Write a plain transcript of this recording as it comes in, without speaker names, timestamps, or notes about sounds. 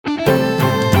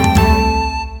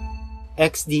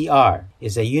XDR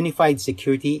is a unified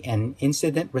security and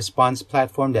incident response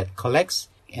platform that collects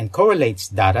and correlates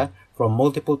data from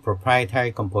multiple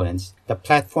proprietary components. The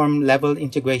platform-level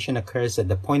integration occurs at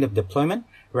the point of deployment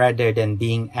rather than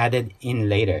being added in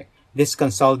later. This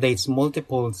consolidates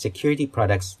multiple security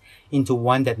products into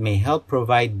one that may help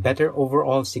provide better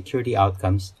overall security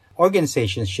outcomes.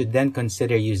 Organizations should then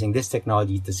consider using this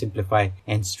technology to simplify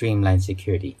and streamline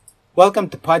security. Welcome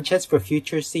to Podchats for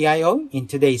Future CIO. In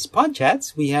today's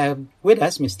Podchats, we have with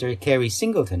us Mr. Kerry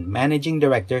Singleton, Managing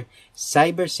Director,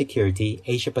 Cybersecurity,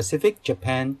 Asia Pacific,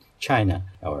 Japan, China,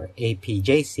 or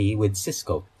APJC with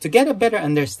Cisco, to get a better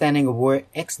understanding of where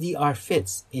XDR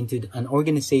fits into an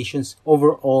organization's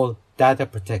overall data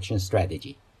protection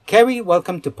strategy. Kerry,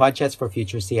 welcome to Podchats for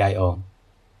Future CIO.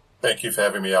 Thank you for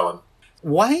having me, Alan.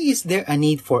 Why is there a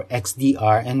need for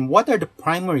XDR, and what are the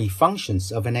primary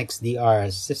functions of an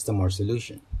XDR system or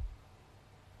solution?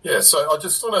 Yeah, so I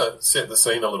just want to set the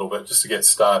scene a little bit just to get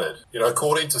started.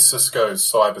 According to Cisco's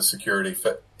cybersecurity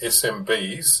for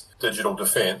SMBs, digital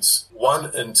defense,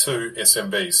 1 in 2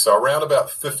 SMBs, so around about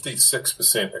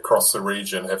 56% across the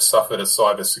region, have suffered a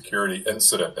cybersecurity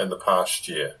incident in the past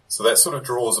year. So that sort of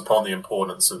draws upon the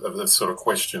importance of this sort of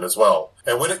question as well.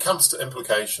 And when it comes to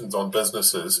implications on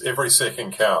businesses, every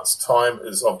second counts. Time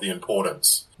is of the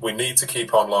importance. We need to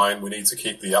keep online. We need to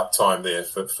keep the uptime there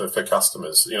for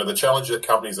customers. The challenge that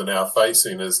companies are now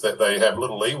facing is that they have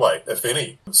little leeway, if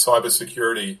any.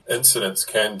 Cybersecurity incidents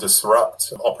can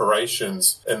disrupt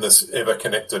operations in this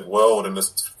ever-connected world, in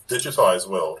this digitized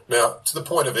world. Now, to the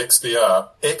point of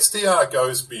XDR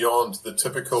goes beyond the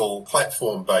typical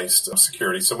platform-based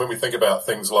security. So when we think about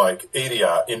things like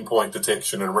EDR, endpoint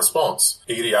detection and response,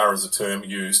 EDR is a term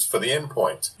used for the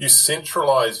endpoint. You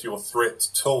centralize your threat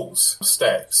tools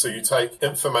stack. So you take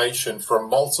information from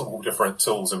multiple different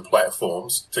tools and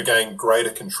platforms to gain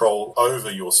greater control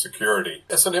over your security.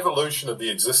 It's an evolution of the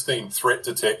existing threat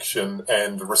detection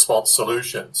and response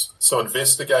solutions. So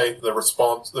investigate the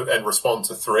response and respond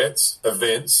to threats,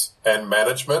 events, and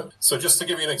management. So just to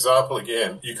give you an example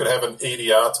again, you could have an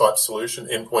EDR type solution,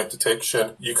 endpoint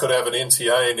detection. You could have an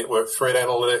NTA, network threat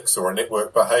analytics, or a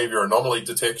network behavior anomaly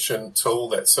detection tool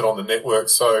that sit on the network.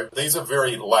 So these are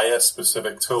very layer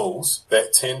specific tools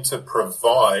that tend to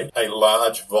provide a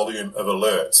large volume of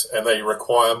alerts, and they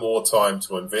require more time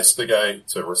to investigate,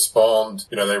 to respond.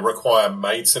 They require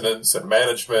maintenance and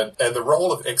management. And the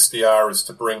role of XDR is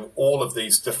to bring all of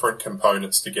these different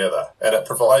components together, and it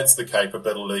provides the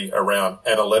capability around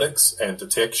analytics and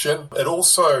detection. It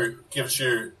also gives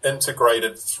you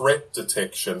integrated threat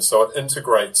detection, so it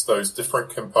integrates those different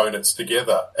components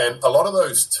together. And a lot of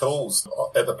those tools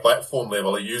at the platform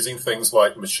level are using things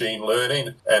like machine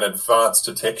learning and advanced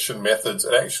detection methods.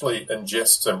 It actually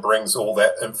ingests and brings all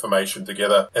that information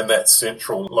together in that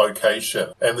central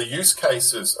location. And the use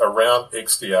cases around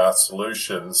XDR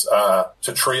solutions are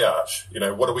to triage.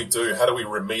 What do we do? How do we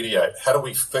remediate? How do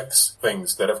we fix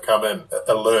things that have come in?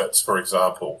 Alerts, for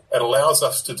example. It allows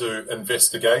us to do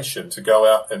investigation, to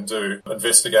go out and do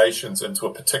investigations into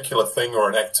a particular thing or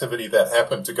an activity that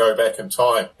happened, to go back in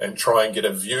time and try and get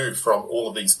a view from all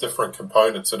of these different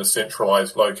components in a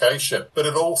centralized location. But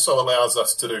it also allows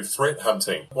us to do threat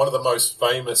hunting. One of the most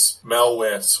famous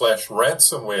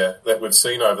malware/ransomware that we've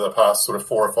seen over the past sort of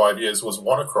 4 or 5 years was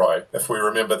WannaCry. If we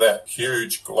remember that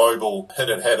huge global hit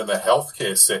it had in the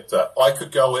healthcare sector, I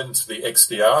could go into the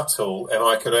XDR tool and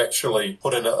I could actually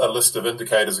put in a list of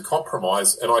indicators of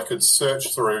compromise, and I could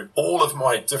search through all of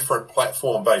my different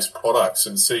platform-based products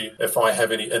and see if I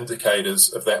have any indicators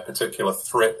of that particular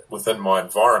threat within my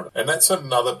environment. And that's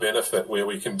another benefit where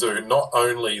we can do not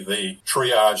only the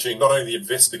triaging, not only the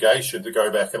investigation to go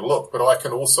back and look, but I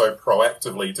can also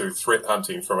proactively do threat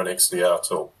hunting from an XDR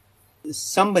tool.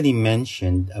 Somebody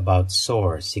mentioned about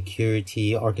SOAR,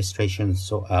 Security Orchestration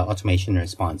Automation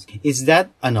Response. Is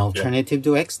that an alternative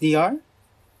to XDR?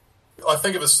 I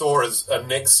think of a SOAR as a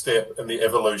next step in the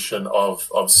evolution of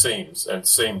SIEMs and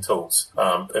SIEM tools,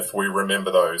 if we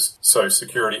remember those. So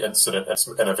security incident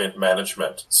and event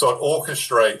management. So it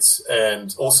orchestrates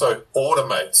and also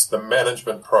automates the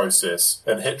management process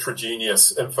in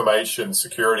heterogeneous information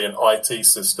security and IT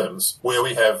systems where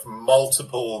we have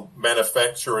multiple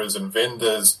manufacturers and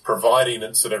vendors providing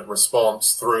incident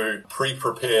response through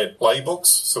pre-prepared playbooks.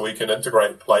 So we can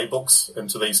integrate playbooks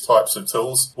into these types of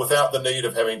tools without the need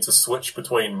of having to switch switch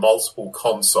between multiple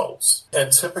consoles.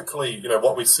 And typically,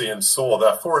 what we see in SOAR,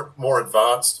 they're for more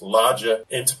advanced, larger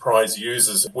enterprise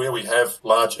users where we have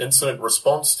large incident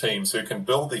response teams who can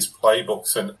build these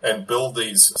playbooks and build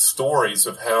these stories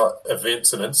of how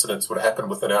events and incidents would happen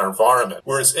within our environment.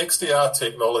 Whereas XDR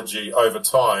technology over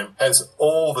time has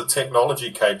all the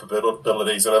technology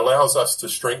capabilities and allows us to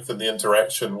strengthen the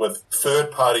interaction with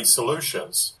third-party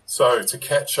solutions. So to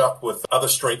catch up with other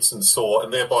strengths in SOAR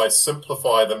and thereby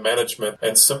simplify the management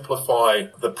and simplify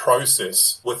the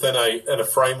process within a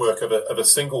framework of a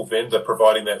single vendor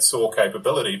providing that SOAR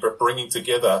capability, but bringing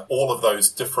together all of those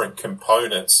different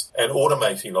components and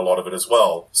automating a lot of it as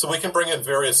well. So we can bring in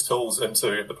various tools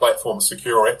into the platform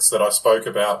SecureX that I spoke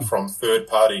about from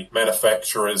third-party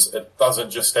manufacturers. It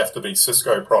doesn't just have to be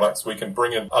Cisco products. We can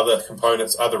bring in other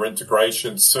components, other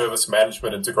integrations, service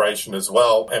management integration as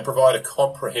well, and provide a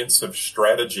comprehensive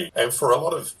strategy. And for a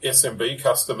lot of SMB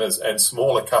customers and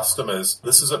smaller customers,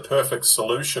 this is a perfect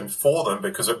solution for them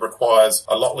because it requires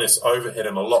a lot less overhead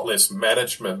and a lot less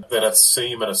management than a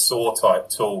SIEM and a SOAR type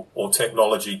tool or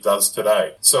technology does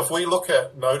today. So if we look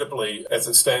at, notably, as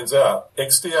it stands out,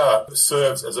 XDR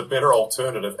serves as a better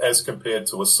alternative as compared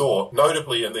to a SOAR,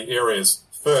 notably in the areas.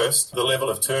 First, the level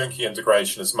of turnkey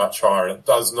integration is much higher. It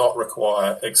does not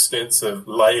require extensive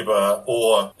labor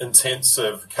or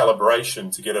intensive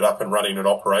calibration to get it up and running and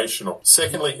operational.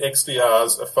 Secondly,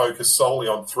 XDRs are focused solely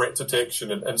on threat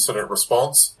detection and incident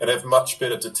response and have much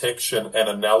better detection and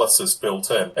analysis built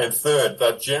in. And third,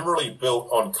 they're generally built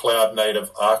on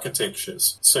cloud-native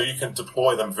architectures, so you can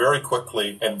deploy them very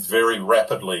quickly and very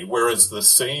rapidly, whereas the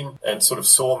SIEM and sort of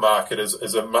SOAR market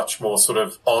is a much more sort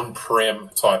of on-prem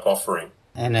type offering.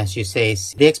 And as you say,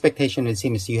 the expectation, it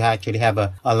seems, you actually have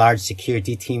a large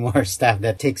security team or staff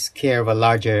that takes care of a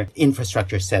larger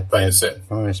infrastructure set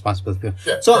from a responsibility.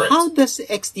 Yeah, so correct. How does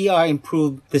XDR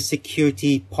improve the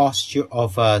security posture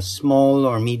of small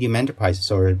or medium enterprises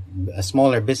or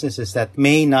smaller businesses that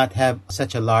may not have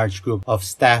such a large group of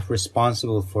staff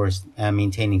responsible for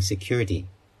maintaining security?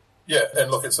 Yeah,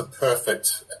 and look, it's a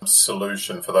perfect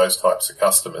solution for those types of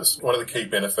customers. One of the key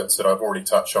benefits that I've already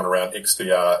touched on around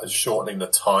XDR is shortening the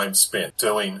time spent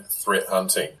doing threat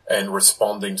hunting and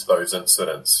responding to those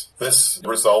incidents. This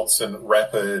results in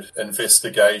rapid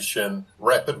investigation,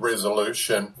 rapid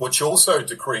resolution, which also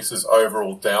decreases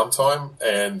overall downtime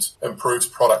and improves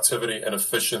productivity and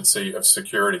efficiency of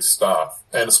security staff.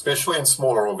 And especially in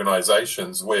smaller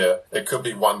organizations where it could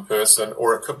be one person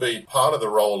or it could be part of the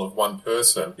role of one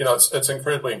person, it's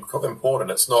incredibly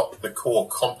important. It's not the core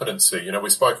competency. We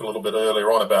spoke a little bit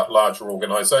earlier on about larger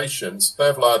organizations. They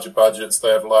have larger budgets, they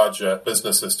have larger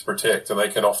businesses to protect, and they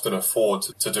can often afford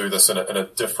to do this in a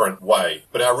different way.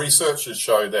 But our researchers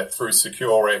show that through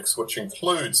SecureX, which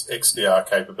includes XDR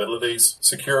capabilities,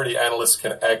 security analysts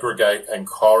can aggregate and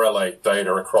correlate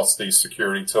data across these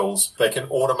security tools. They can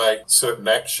automate certain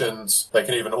actions. They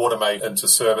can even automate into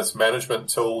service management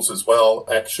tools as well,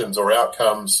 actions or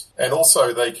outcomes. And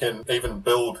also they can even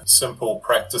build simple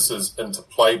practices into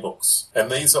playbooks.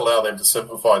 And these allow them to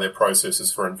simplify their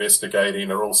processes for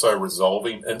investigating and also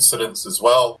resolving incidents as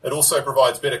well. It also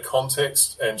provides better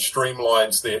context and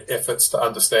streamlines their efforts to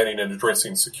understanding and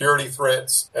addressing security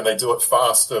threats. And they do it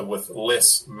faster with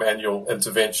less manual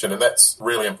intervention. And that's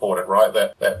really important, right?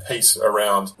 That piece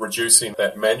around reducing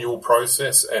that manual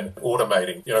process and automating.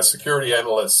 Security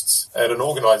analysts at an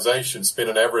organization spend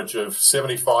an average of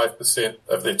 75%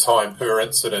 of their time per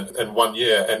incident in 1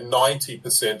 year and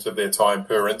 90% of their time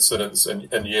per incident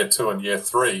in year 2 and year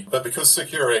 3. But because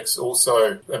SecureX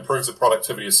also improves the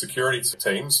productivity of security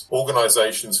teams,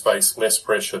 organizations face less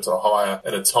pressure to hire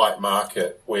in a tight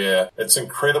market where it's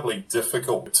incredibly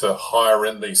difficult to hire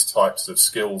in these types of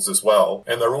skills as well.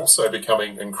 And they're also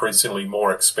becoming increasingly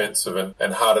more expensive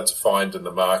and harder to find in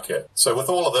the market. So with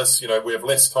all of this, we have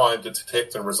less time to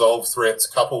detect and resolve threats,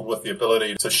 coupled with the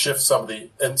ability to shift some of the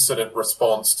incident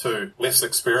response to less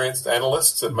experienced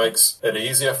analysts. It makes it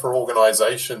easier for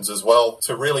organizations as well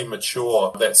to really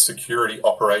mature that security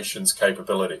operations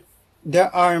capability.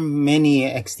 There are many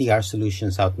XDR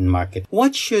solutions out in the market.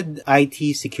 What should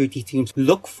IT security teams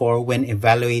look for when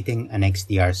evaluating an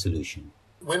XDR solution?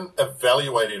 When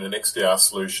evaluating an XDR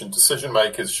solution, decision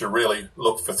makers should really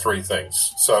look for three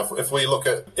things. So if we look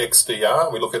at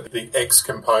XDR, we look at the X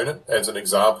component as an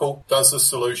example. Does the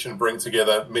solution bring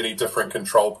together many different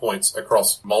control points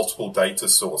across multiple data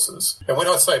sources? And when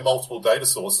I say multiple data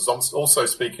sources, I'm also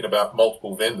speaking about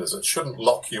multiple vendors. It shouldn't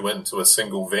lock you into a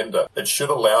single vendor. It should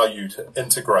allow you to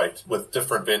integrate with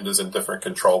different vendors and different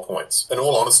control points. In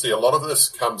all honesty, a lot of this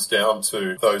comes down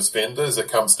to those vendors. It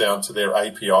comes down to their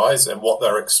APIs and what they're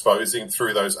they're exposing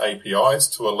through those APIs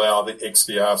to allow the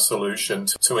XDR solution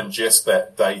to ingest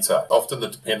that data. Often the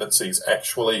dependency is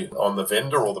actually on the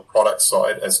vendor or the product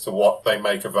side as to what they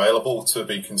make available to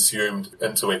be consumed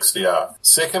into XDR.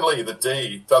 Secondly, the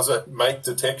D, does it make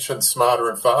detection smarter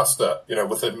and faster?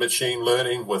 With machine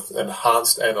learning, with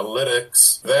enhanced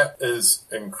analytics, that is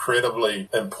incredibly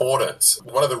important.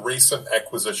 One of the recent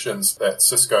acquisitions that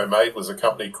Cisco made was a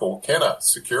company called Kenna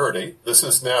Security. This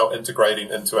is now integrating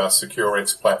into our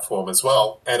SecureX platform as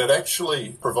well, and it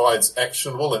actually provides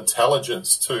actionable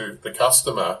intelligence to the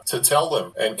customer to tell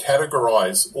them and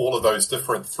categorize all of those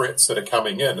different threats that are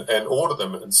coming in and order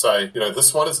them and say,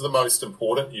 this one is the most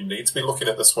important. You need to be looking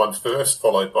at this one first,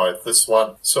 followed by this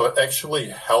one. So it actually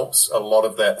helps a lot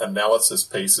of that analysis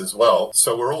piece as well.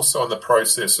 So we're also in the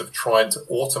process of trying to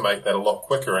automate that a lot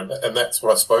quicker. And that's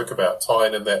what I spoke about.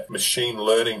 Tying in that machine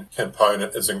learning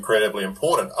component is incredibly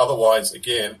important. Otherwise,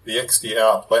 again, the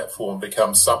XDR platform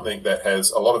becomes something that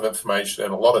has a lot of information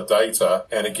and a lot of data.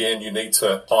 And again, you need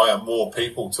to hire more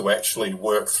people to actually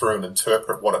work through and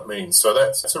interpret what it means. So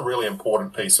that's a really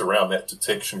important piece around that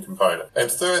detection component. And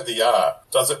third, the R.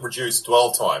 Does it reduce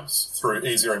dwell times through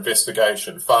easier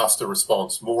investigation, faster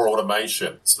response, more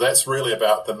automation? So that's really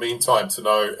about the mean time to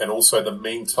know and also the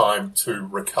mean time to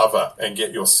recover and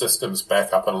get your systems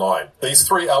back up in line. These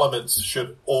three elements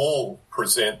should all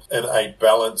present in a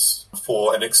balance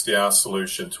for an XDR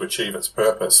solution to achieve its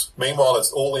purpose. Meanwhile,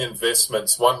 as all the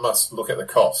investments, one must look at the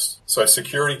cost. So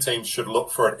security teams should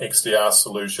look for an XDR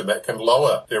solution that can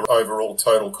lower their overall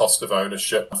total cost of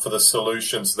ownership for the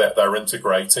solutions that they're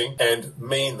integrating and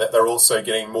mean that they're also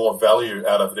getting more value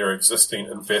out of their existing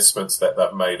investments that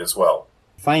they've made as well.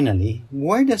 Finally,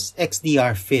 where does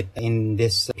XDR fit in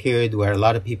this period where a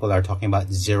lot of people are talking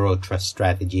about zero trust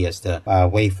strategy as the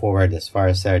way forward as far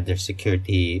as their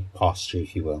security posture,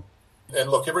 if you will? And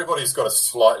look, everybody's got a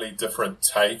slightly different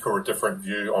take or a different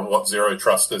view on what zero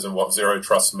trust is and what zero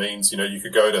trust means. You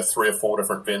could go to 3 or 4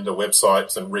 different vendor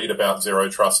websites and read about zero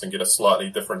trust and get a slightly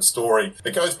different story.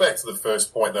 It goes back to the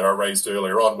first point that I raised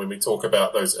earlier on when we talk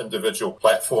about those individual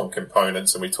platform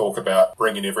components and we talk about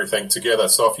bringing everything together.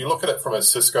 So if you look at it from a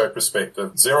Cisco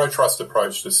perspective, zero trust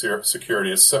approach to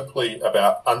security is simply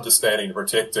about understanding and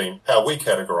protecting how we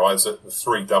categorize it, the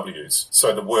 3 W's.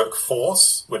 So the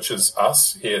workforce, which is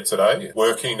us here today,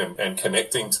 working and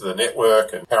connecting to the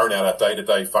network and carrying out our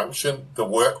day-to-day function. The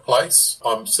workplace,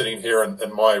 I'm sitting here in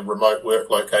my remote work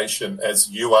location as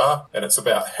you are, and it's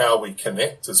about how we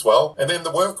connect as well. And then the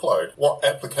workload, what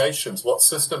applications, what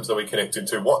systems are we connecting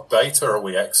to, what data are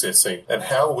we accessing, and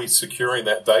how are we securing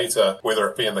that data, whether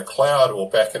it be in the cloud or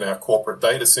back in our corporate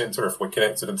data center if we're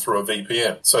connected in through a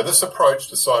VPN. So this approach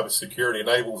to cybersecurity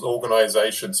enables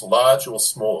organizations, large or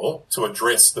small, to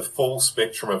address the full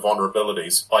spectrum of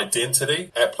vulnerabilities, identity,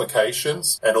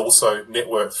 applications, and also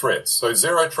network threats. So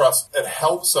zero trust, it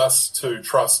helps us to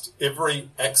trust every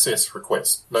access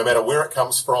request, no matter where it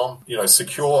comes from,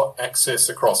 secure access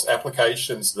across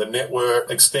applications, the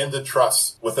network, extended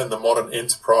trust within the modern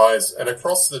enterprise, and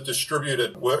across the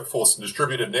distributed workforce and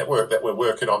distributed network that we're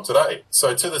working on today.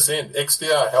 So to this end,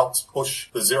 XDR helps push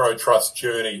the zero trust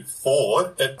journey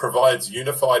forward. It provides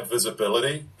unified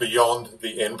visibility beyond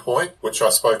the endpoint, which I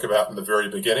spoke about in the very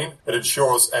beginning. It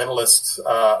ensures analysts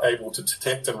are able to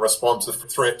detect and respond to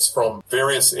threats from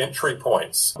various entry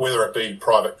points, whether it be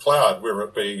private cloud, whether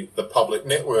it be the public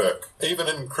network, even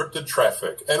encrypted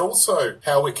traffic, and also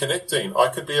how we're connecting. I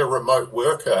could be a remote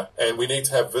worker and we need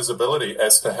to have visibility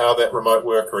as to how that remote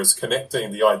worker is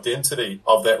connecting. The identity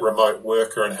of that remote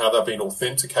worker and how they're being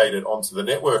authenticated onto the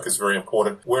network is very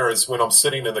important. Whereas when I'm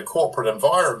sitting in the corporate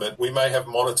environment, we may have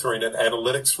monitoring and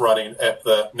analytics running at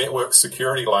the network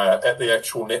security layer, at the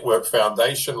actual network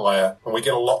foundation layer, and we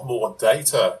get a lot more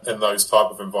data in those type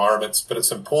of environments, but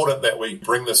it's important that we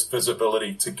bring this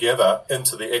visibility together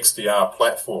into the XDR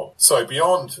platform. So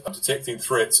beyond detecting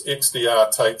threats,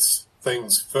 XDR takes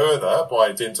things further by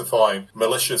identifying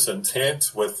malicious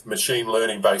intent with machine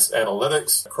learning-based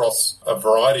analytics across a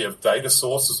variety of data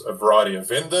sources, a variety of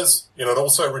vendors. It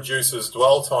also reduces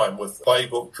dwell time with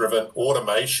playbook-driven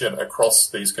automation across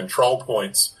these control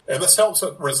points. And this helps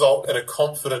it result in a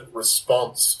confident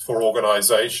response for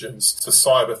organizations to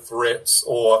cyber threats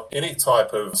or any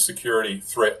type of security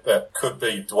threat that could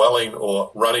be dwelling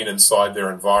or running inside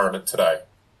their environment today.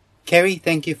 Kerry,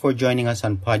 thank you for joining us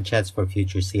on PodChats for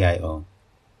Future CIO.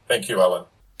 Thank you, Alan.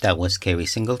 That was Kerry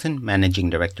Singleton, Managing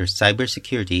Director,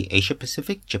 Cybersecurity, Asia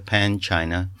Pacific, Japan,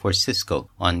 China for Cisco,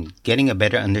 on getting a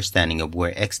better understanding of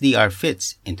where XDR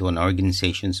fits into an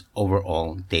organization's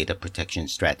overall data protection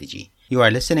strategy. You are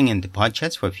listening in to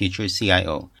Podchats for Future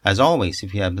CIO. As always,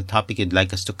 if you have a topic you'd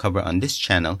like us to cover on this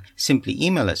channel, simply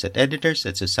email us at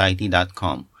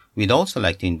editors@society.com. We'd also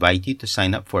like to invite you to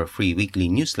sign up for a free weekly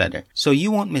newsletter so you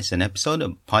won't miss an episode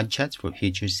of Podchats for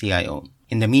Future CIO.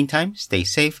 In the meantime, stay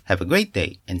safe, have a great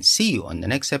day, and see you on the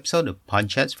next episode of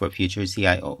Podchats for Future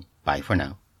CIO. Bye for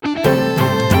now.